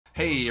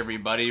Hey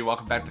everybody,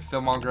 welcome back to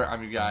FilMonger.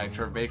 I'm your guy,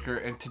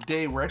 𝘧𝘪𝘭𝘮𝘴, and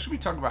today we're actually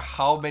talking about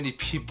how many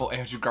people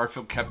Andrew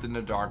Garfield kept in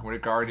the dark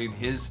regarding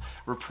his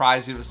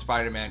reprising of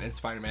Spider-Man in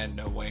Spider-Man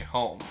No Way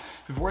Home.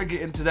 Before I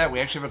get into that, we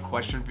actually have a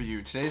question for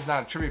you. Today's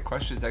not a trivia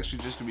question, it's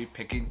actually just going to be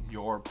picking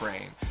your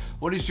brain.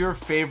 What is your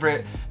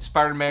favorite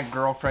Spider-Man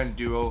girlfriend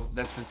duo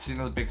that's been seen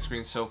on the big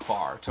screen so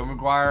far? Tobey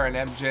Maguire and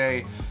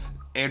MJ,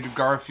 Andrew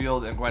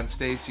Garfield and Gwen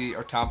Stacy,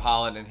 or Tom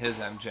Holland and his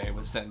MJ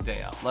with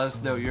Zendaya? Let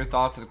us know your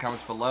thoughts in the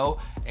comments below,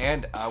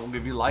 and I will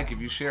give you a like if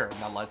you share.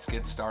 Now let's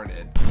get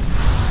started.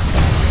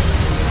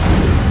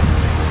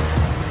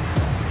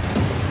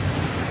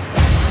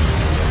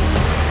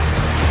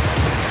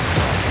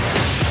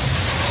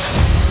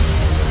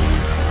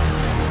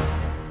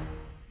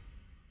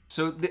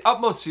 So the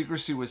utmost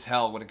secrecy was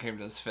held when it came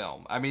to this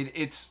film. I mean,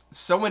 it's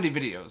so many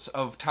videos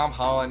of Tom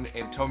Holland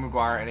and Tobey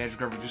Maguire and Andrew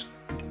Garfield just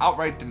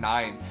outright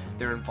denying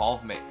their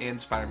involvement in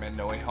Spider-Man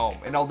No Way Home.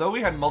 And although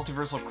we had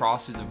multiversal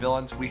crosses of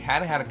villains, we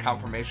hadn't had a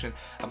confirmation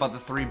about the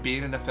three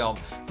being in the film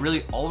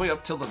really all the way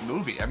up till the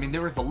movie. I mean,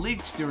 there was the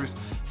leaks, there was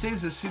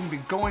things that seemed to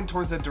be going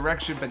towards that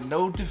direction, but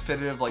no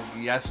definitive, like,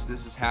 yes,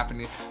 this is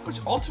happening, which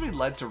ultimately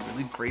led to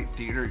really great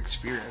theater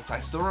experience. I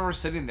still remember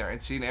sitting there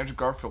and seeing Andrew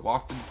Garfield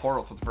walk through the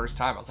portal for the first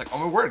time. I was like, oh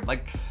my word,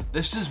 like,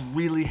 this is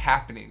really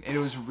happening. And it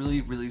was a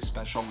really, really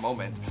special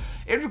moment.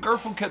 Andrew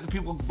Garfield kept the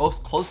people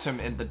most close to him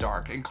in the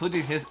dark,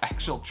 including his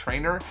actual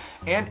trainer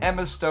and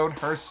Emma Stone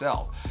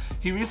herself.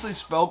 He recently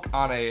spoke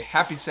on a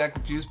Happy Sad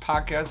Confused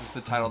podcast, it's the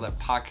title of that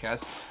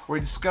podcast, where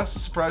he discussed the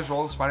surprise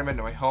role in Spider-Man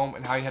No Way Home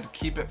and how he had to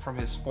keep it from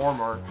his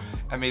former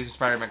Amazing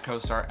Spider-Man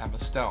co-star Emma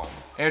Stone.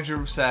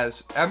 Andrew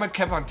says, Emma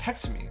kept on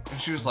texting me and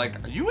she was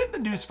like, are you in the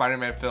new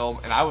Spider-Man film?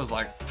 And I was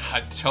like,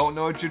 I don't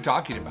know what you're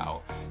talking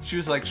about. She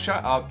was like,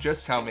 shut up,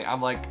 just tell me.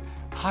 I'm like,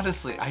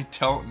 honestly, I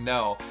don't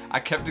know. I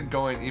kept it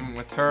going even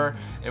with her.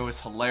 It was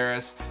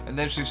hilarious. And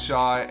then she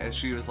saw it and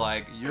she was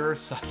like, you're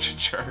such a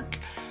jerk.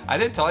 I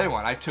didn't tell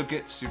anyone. I took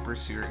it super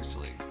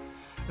seriously.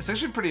 It's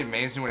actually pretty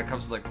amazing when it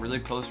comes to like really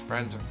close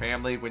friends or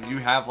family, when you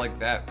have like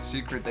that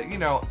secret that, you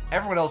know,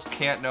 everyone else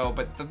can't know,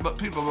 but the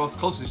people most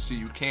closest to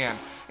you can.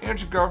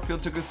 Andrew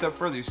Garfield took it a step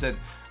further. He said,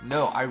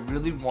 no, I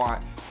really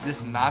want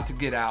this not to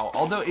get out.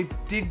 Although it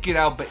did get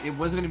out, but it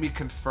wasn't going to be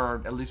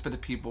confirmed, at least by the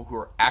people who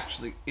are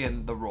actually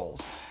in the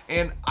roles.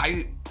 And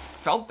I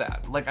felt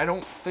that. Like, I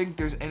don't think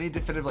there's any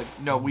definitive, like,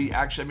 no, we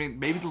actually, I mean,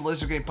 maybe the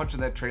lizard getting punched in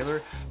that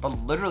trailer, but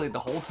literally the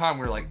whole time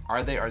we were like,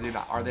 are they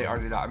not? Are they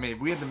not? I mean, if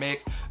we had to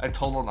make a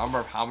total number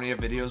of how many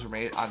videos were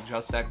made on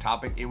just that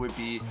topic, it would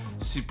be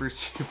super,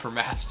 super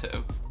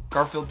massive.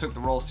 Garfield took the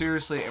role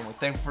seriously, and we're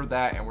thankful for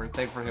that, and we're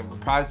thankful for him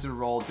reprising the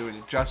role, doing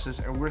it justice,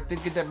 and we're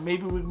thinking that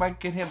maybe we might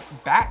get him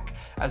back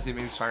as the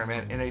Amazing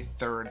Spider-Man in a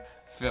third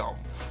film.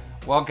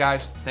 Well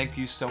guys, thank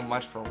you so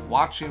much for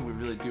watching. We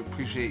really do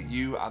appreciate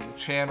you on the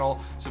channel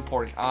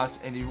supporting us,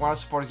 and if you want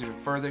to support us even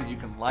further, you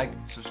can like,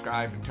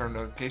 subscribe, and turn on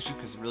notifications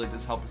because it really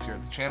does help us here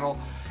at the channel.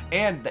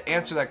 And the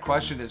answer to that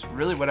question is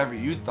really whatever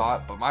you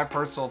thought, but my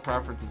personal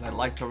preference is I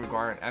like Tobey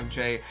Maguire and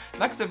MJ.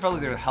 Next to felt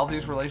like they're the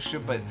healthiest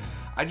relationship, but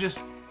I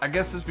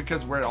guess it's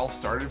because where it all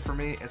started for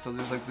me, and so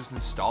there's like this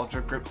nostalgia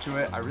grip to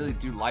it. I really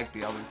do like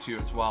the other two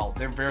as well.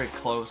 They're very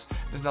close.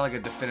 There's not like a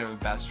definitive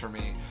best for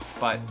me,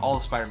 but all the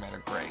Spider-Man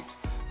are great.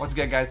 Once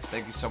again, guys,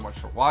 thank you so much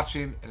for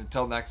watching, and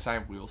until next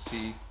time, we will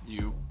see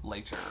you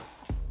later.